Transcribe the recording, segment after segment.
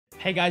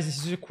Hey guys,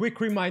 this is a quick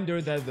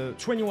reminder that the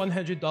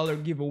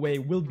 $2,100 giveaway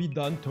will be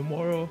done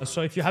tomorrow.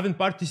 So if you haven't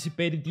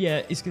participated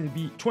yet, it's going to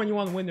be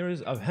 21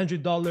 winners of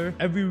 $100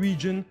 every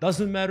region.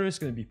 Doesn't matter, it's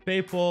going to be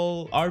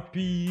PayPal,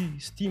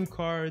 RP, Steam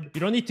card.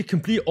 You don't need to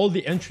complete all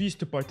the entries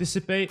to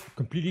participate.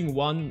 Completing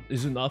one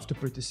is enough to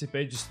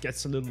participate, just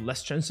gets a little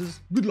less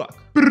chances. Good luck.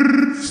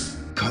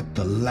 Cut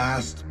the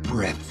last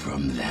breath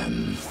from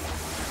them.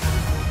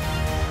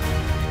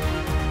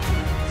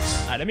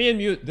 Let me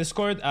unmute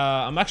Discord.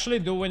 I'm actually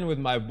doing with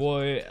my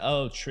boy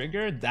L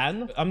Trigger,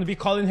 Dan. I'm gonna be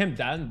calling him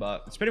Dan,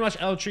 but it's pretty much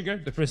L Trigger,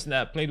 the person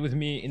that played with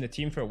me in the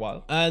team for a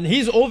while. And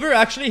he's over,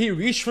 actually, he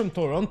reached from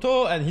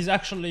Toronto, and he's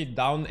actually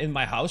down in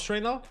my house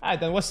right now. Alright,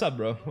 Dan, what's up,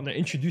 bro? Wanna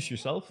introduce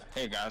yourself?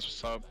 Hey guys,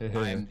 what's up?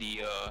 I am the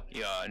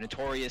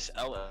notorious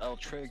LL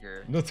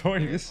Trigger.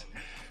 Notorious?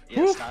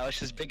 Yeah,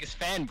 Stylish's biggest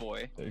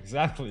fanboy.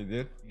 Exactly,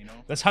 dude. You know?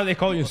 That's how they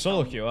call you in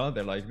solo queue, huh?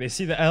 They're like, they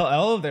see the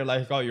LL, they're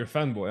like, oh, you're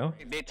fanboy, huh?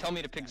 They tell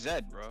me to pick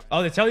Zed, bro.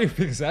 Oh, they tell you to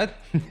pick Zed?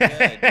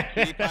 Yeah,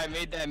 PewDiePie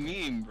made that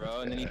meme, bro,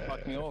 and then he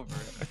fucked me over.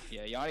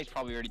 Yeah, Yanni's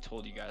probably already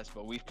told you guys,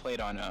 but we've played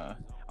on a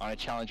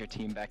challenger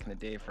team back in the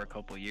day for a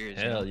couple years.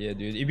 Hell yeah,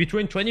 dude. In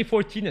between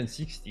 2014 and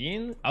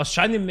 16, I was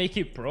trying to make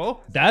it pro.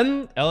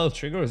 Then LL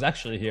Trigger was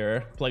actually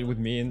here, playing with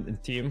me in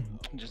team.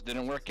 Just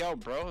didn't work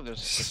out, bro.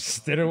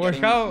 Just didn't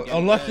work out.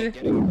 Unlucky.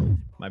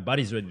 My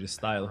body's ready to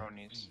style.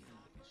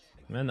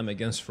 Man, I'm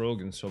against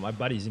FROGGEN, so my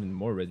body's even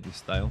more ready to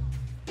style.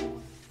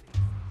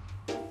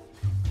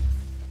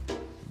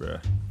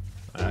 Bruh.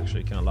 I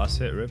actually can't last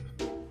hit, rip.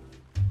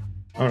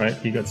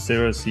 Alright, you got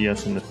 0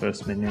 CS in the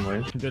first minion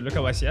wave. Dude, look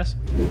at YCS.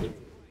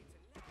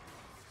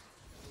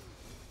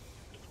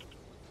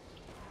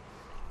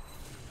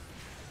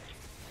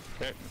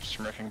 Okay,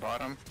 smurfing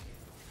bottom.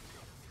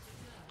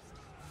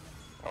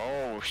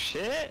 Oh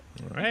shit!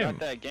 Alright. Got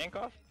that gank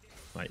off?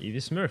 My Eevee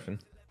smurfing.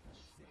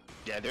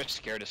 Yeah, they're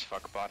scared as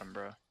fuck bottom,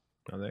 bro.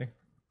 Are they?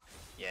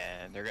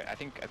 Yeah, they're. I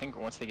think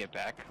once they get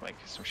back, like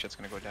some shit's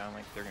gonna go down.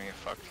 Like they're gonna get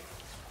fucked.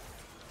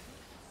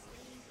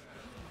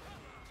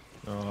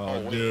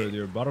 Oh, dude,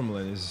 your bottom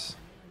lane is...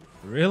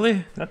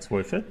 Really? That's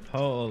worth it.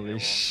 Holy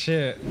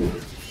shit.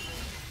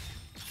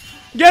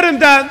 Get him,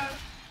 Dan!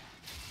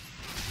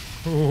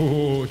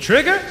 Ooh,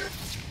 Trigger?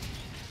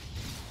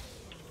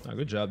 Oh,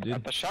 good job, dude.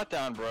 Got the shot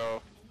down,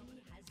 bro.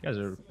 You guys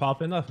are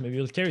popping off. Maybe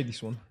you'll carry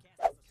this one.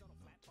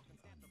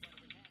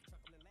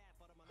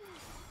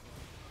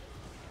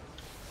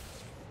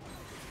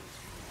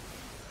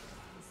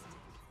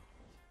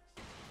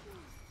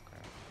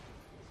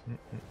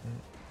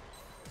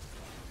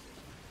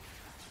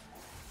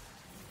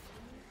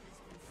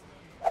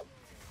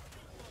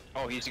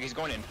 Oh, he's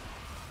going in.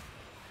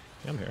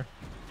 Yeah, I'm here.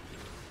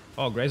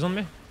 Oh, Gray's on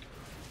me?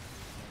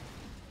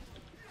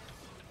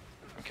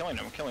 I'm killing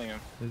him. I'm killing him.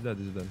 He's dead,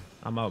 he's dead.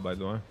 I'm out, by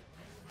the way. I'm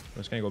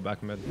just gonna go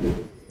back mid.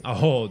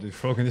 Oh, dude,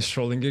 FROGGEN is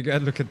trolling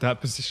again. Look at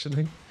that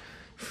positioning.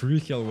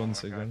 Free kill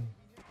once again.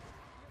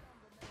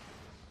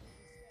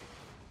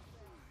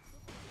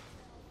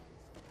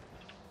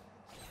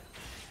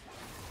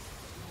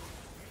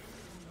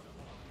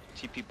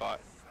 TP bot.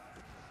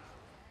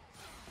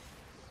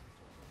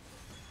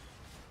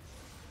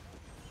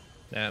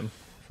 Damn,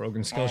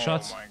 FROGGEN skill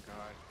shots. Oh my god.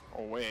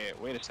 Oh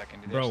wait a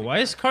second. Bro, why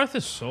is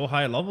Karthus so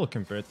high level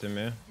compared to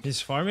me?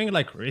 He's farming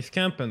like Wraith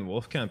Camp and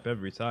Wolf Camp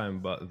every time,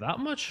 but that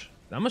much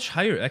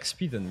higher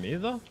XP than me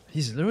though?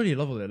 He's literally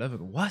level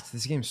 11. What?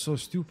 This game's so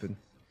stupid.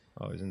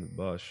 Oh, he's in the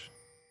bush.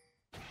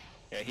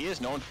 Yeah, he is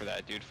known for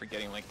that, dude, for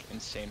getting like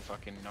insane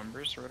fucking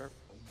numbers or whatever.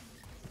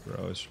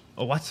 Bro, it's...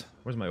 Oh, what?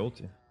 Where's my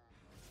ulti?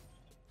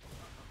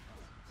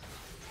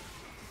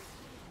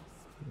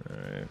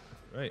 Alright,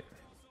 right.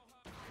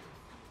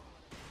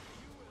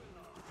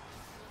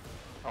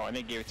 Oh, and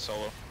they gave it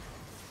solo.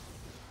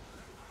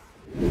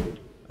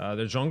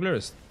 Their jungler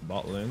is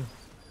bot lane.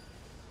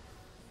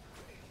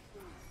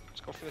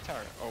 Let's go for the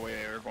tower. Oh wait,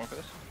 we're going for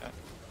this?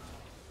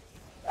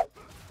 Okay.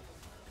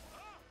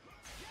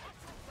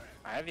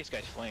 I have these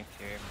guys flanked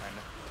here,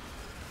 kinda.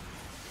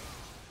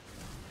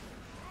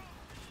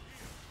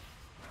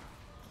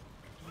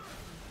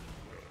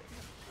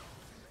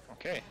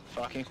 Okay,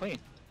 fucking clean.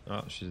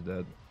 Oh, she's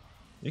dead.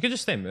 You can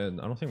just stay mid.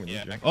 I don't think we need you.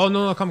 I can Oh, stay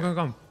no, mid.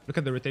 come. Look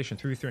at the rotation.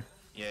 3v3.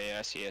 Yeah,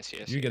 I see.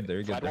 You get there,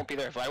 you get Vlad there. won't be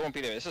there. Vlad won't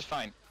be there. This is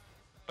fine.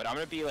 But I'm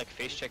gonna be like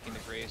face checking the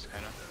Grays,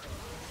 kind of.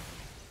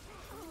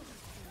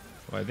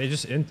 Why, they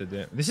just inted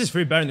it. This is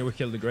free Baron that we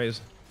killed the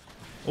Grays.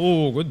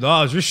 Oh, good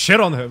dodge. Just shit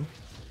on him.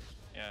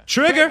 Yeah.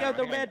 Trigger! I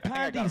think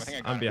I got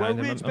him. I'm behind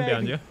him. I'm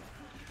behind you.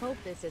 Hope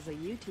this is a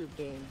YouTube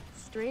game.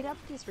 Straight up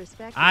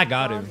disrespect. I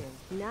got him.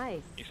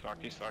 Nice. He's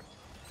fucked.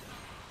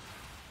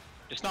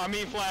 It's not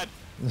me, Vlad.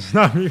 It's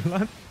not me,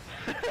 man.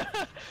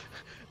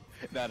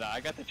 No, I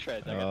got the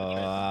treads.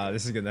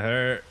 This is gonna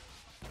hurt.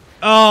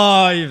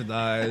 Oh, you've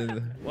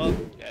died. Well,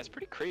 yeah, it's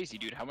pretty crazy,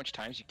 dude, how much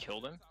times you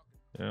killed him.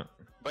 yeah.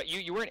 But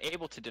you weren't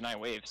able to deny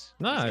waves.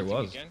 No, I Same thing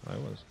was. again. I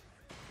was.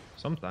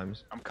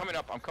 Sometimes. I'm coming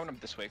up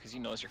this way because he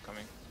knows you're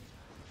coming.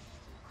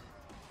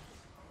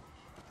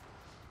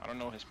 I don't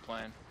know his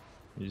plan.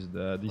 He's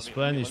dead. His Let me-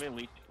 plan let is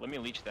me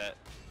leech that.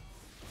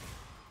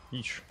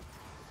 each.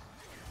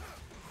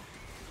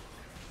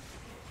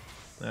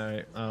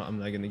 Alright, I'm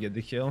not gonna get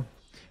the kill.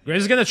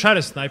 Gray's gonna try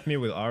to snipe me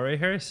with R right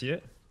here, see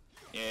it?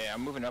 Yeah,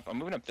 I'm moving up. I'm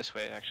moving up this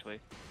way, actually.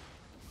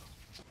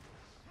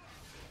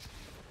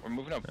 We're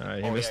moving up.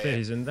 Alright, he missed yeah. it,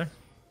 he's in there.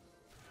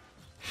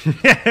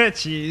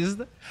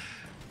 Cheesed.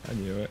 I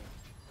knew it.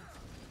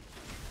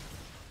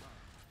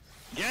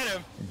 Get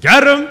him!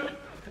 Get him!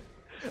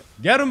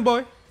 Get him,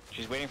 boy!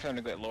 She's waiting for them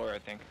to get lower, I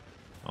think.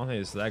 I don't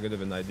think it's that good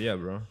of an idea,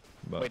 bro.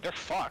 But Wait, they're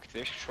fucked.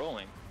 They're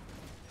trolling.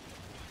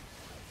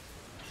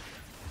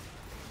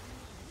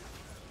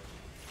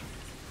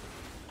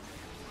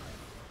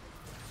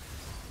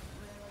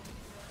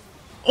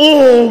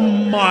 oh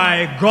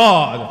my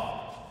god!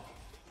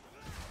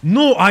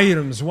 No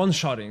items,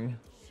 one-shotting.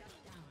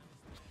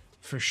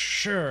 For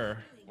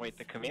sure. Wait,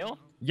 the Camille?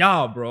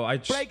 Yeah, bro.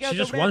 She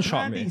just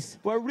one-shot me.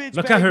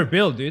 Look at her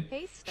build, dude.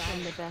 Hey,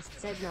 I'm the best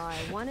said no. I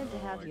wanted to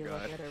have you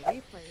look at a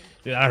replay.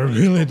 Dude, I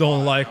really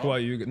don't like what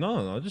you...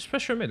 No, just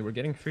pressure mid. We're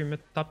getting free mid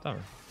top tower.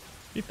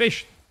 Be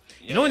patient.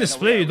 You know, in this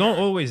play, you don't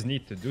always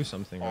need to do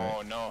something, right?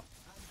 Oh, no.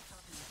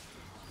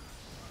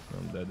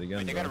 I'm dead again,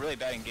 Wait, they bro. got a really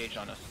bad engage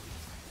on us.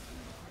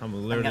 I'm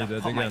I'm literally gonna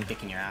dead put my again.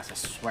 dick in your ass, I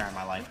swear on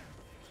my life.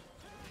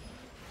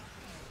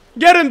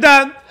 Get him,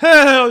 Dan!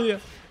 Hell yeah!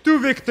 2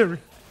 victory!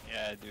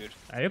 Yeah, dude.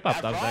 Hey, you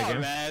popped off that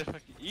game. Man.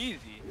 Fucking easy.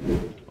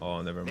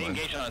 Oh, never They mind.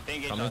 engage on us. They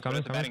engage on us. Coming,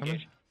 It's a bad coming.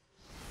 engage.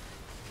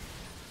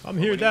 I'm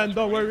here, Dan.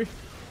 Don't worry.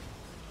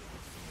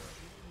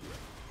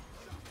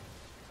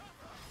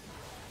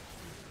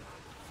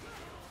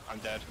 I'm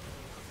dead.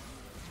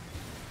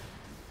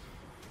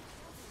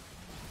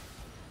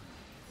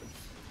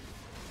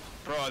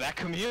 Bro, that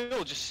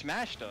Camille just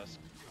smashed us.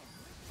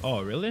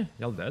 Oh, really?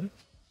 Y'all dead?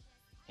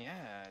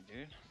 Yeah,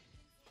 dude.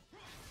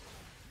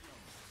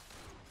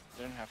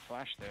 Didn't have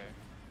flash there.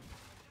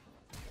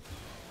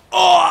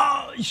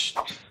 Oh!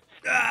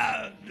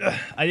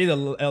 I need a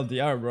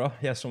LDR, bro.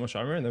 He has so much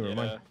armor. Never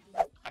mind.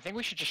 I think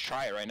we should just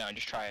try it right now.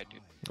 Just try it, dude.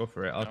 Go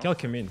for it. I'll kill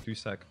Kim in 2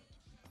 sec.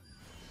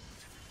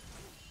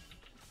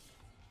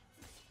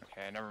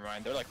 Okay, never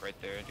mind. They're like right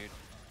there, dude.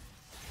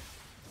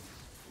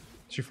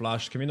 She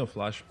flashed. Camino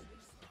flash.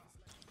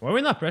 Why are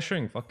we not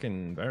pressuring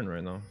fucking Baron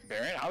right now?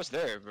 Baron, I was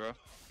there, bro.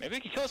 Maybe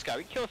we can kill this guy.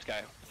 We can kill this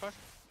guy. Fuck.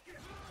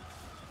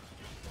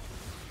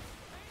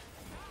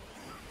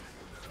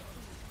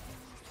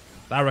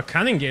 That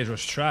Rakan engage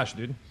was trash,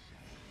 dude.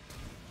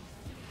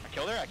 I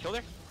killed her. I killed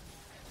her.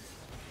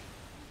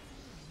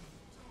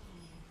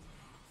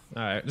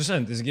 Alright, just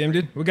end this game,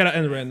 dude. We gotta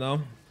end right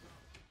now.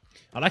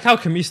 I like how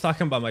Kami's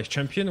talking about my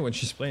champion when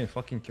she's playing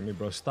fucking Kami,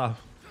 bro. Stop.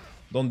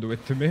 Don't do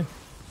it to me.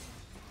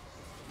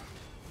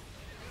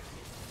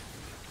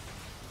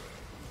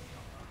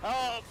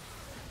 Oh!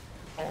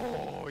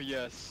 Oh,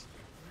 yes.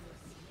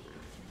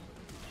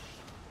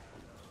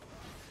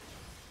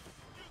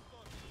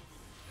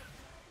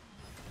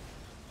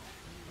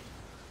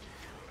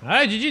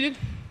 Alright, GG, dude.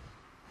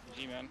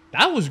 G, man.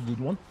 That was a good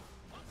one.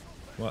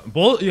 What?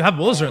 Bull? You have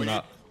bulls or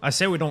not? I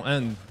say we don't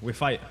end. We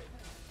fight.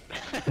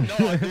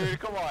 No, dude,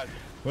 come on.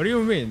 What do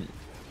you mean?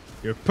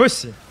 You're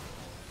pussy.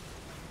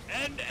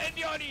 And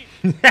Yanni!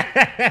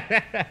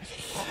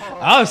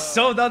 I was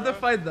so down to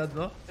fight that,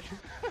 though.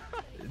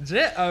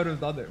 Jay, I would have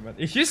done it, man.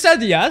 If you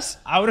said yes,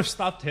 I would have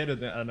stopped hitting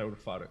it and I would have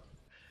fought it.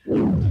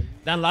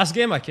 Then last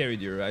game I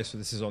carried you, right? So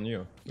this is on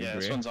you. Yeah,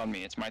 this one's on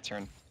me. It's my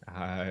turn.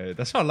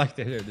 That's what I like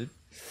to hear, dude.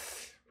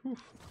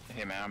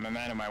 Hey, man, I'm a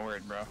man of my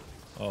word, bro.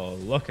 Oh,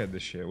 look at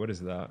this shit. What is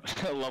that?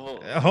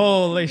 Level.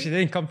 Holy, she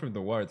didn't come from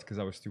the wards because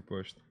I was too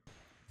pushed.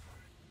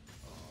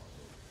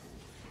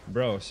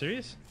 Bro,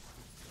 serious?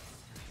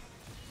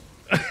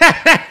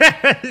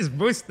 He's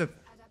boosted.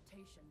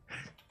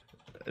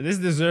 This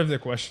deserves a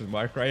question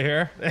mark right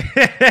here.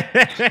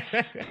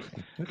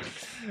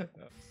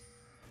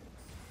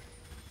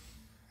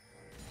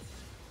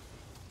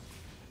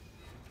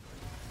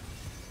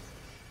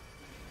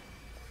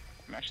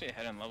 I'm actually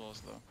ahead in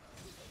levels, though.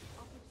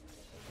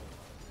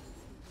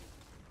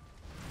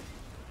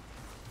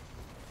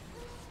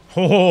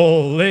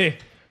 Holy.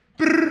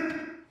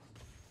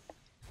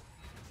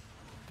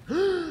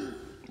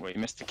 Wait,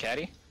 you missed the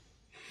caddy?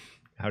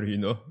 How do you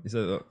know? Is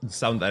that the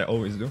sound that I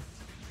always do?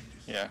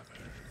 Yeah.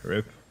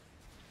 Rip.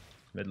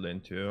 Mid lane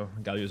too.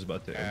 Galio's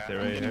about to enter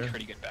I'm right getting here.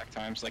 pretty good back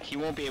times. Like, he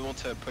won't be able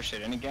to push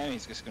it in again.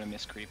 He's just gonna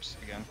miss creeps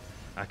again.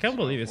 I can't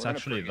believe it's we're in a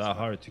actually pretty good that spot.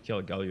 hard to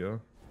kill Galio.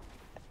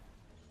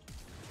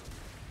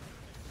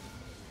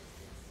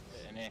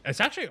 And it- It's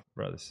actually,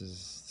 bro. This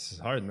is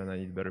hard, man. I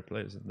need better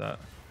players than that.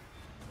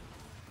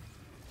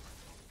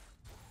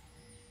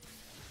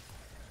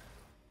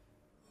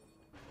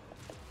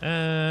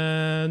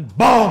 And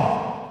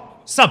boom!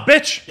 Sup,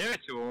 bitch? Give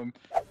it to him.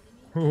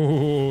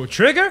 Ooh,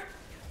 trigger?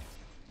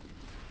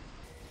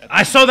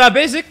 I saw that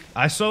basic.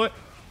 I saw it.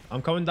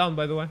 I'm coming down,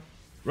 by the way.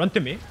 Run to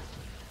me.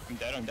 I'm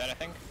dead, I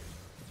think.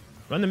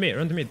 Run to me.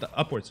 Run to me.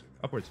 Upwards.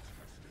 Upwards.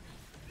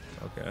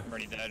 Okay. I'm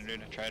already dead,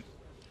 dude. I tried.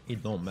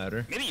 It don't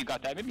matter. Maybe you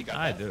got that. Maybe you got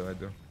I that. do. I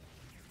do.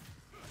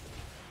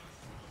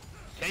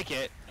 Take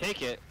it.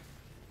 Take it.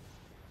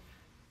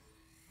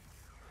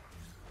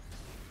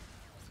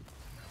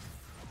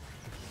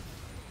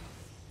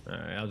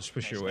 Alright, I'll just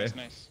push Nice, your way. nice,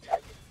 nice.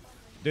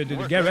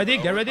 Dude, get ready,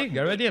 get ready,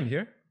 get ready. I'm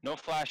here. No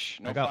flash.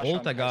 No I got flash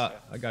ult. on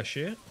I got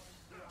shit.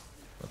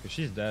 Okay,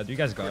 she's dead. You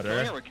guys got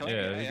her. We're killing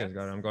Yeah, her, you guys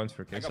got her. I'm going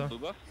for I got Kesa. blue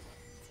buff.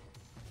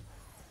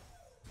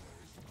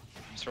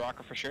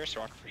 Soraka for sure.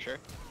 Soraka for sure.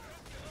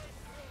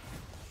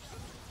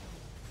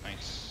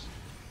 Nice.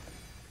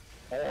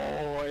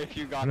 Oh, if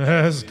you got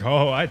that, Let's dude.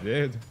 go. I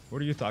did.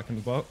 What are you talking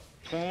about?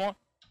 Torn.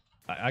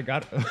 I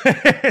got.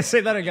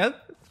 Say that again.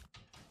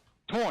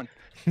 Torn.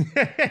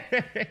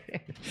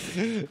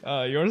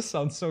 Yours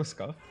sounds so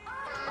scuffed.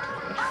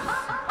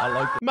 I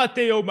like it.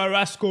 Matteo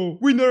Marasco,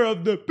 winner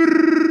of the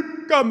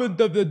comment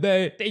of the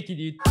day. Take it,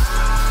 dude.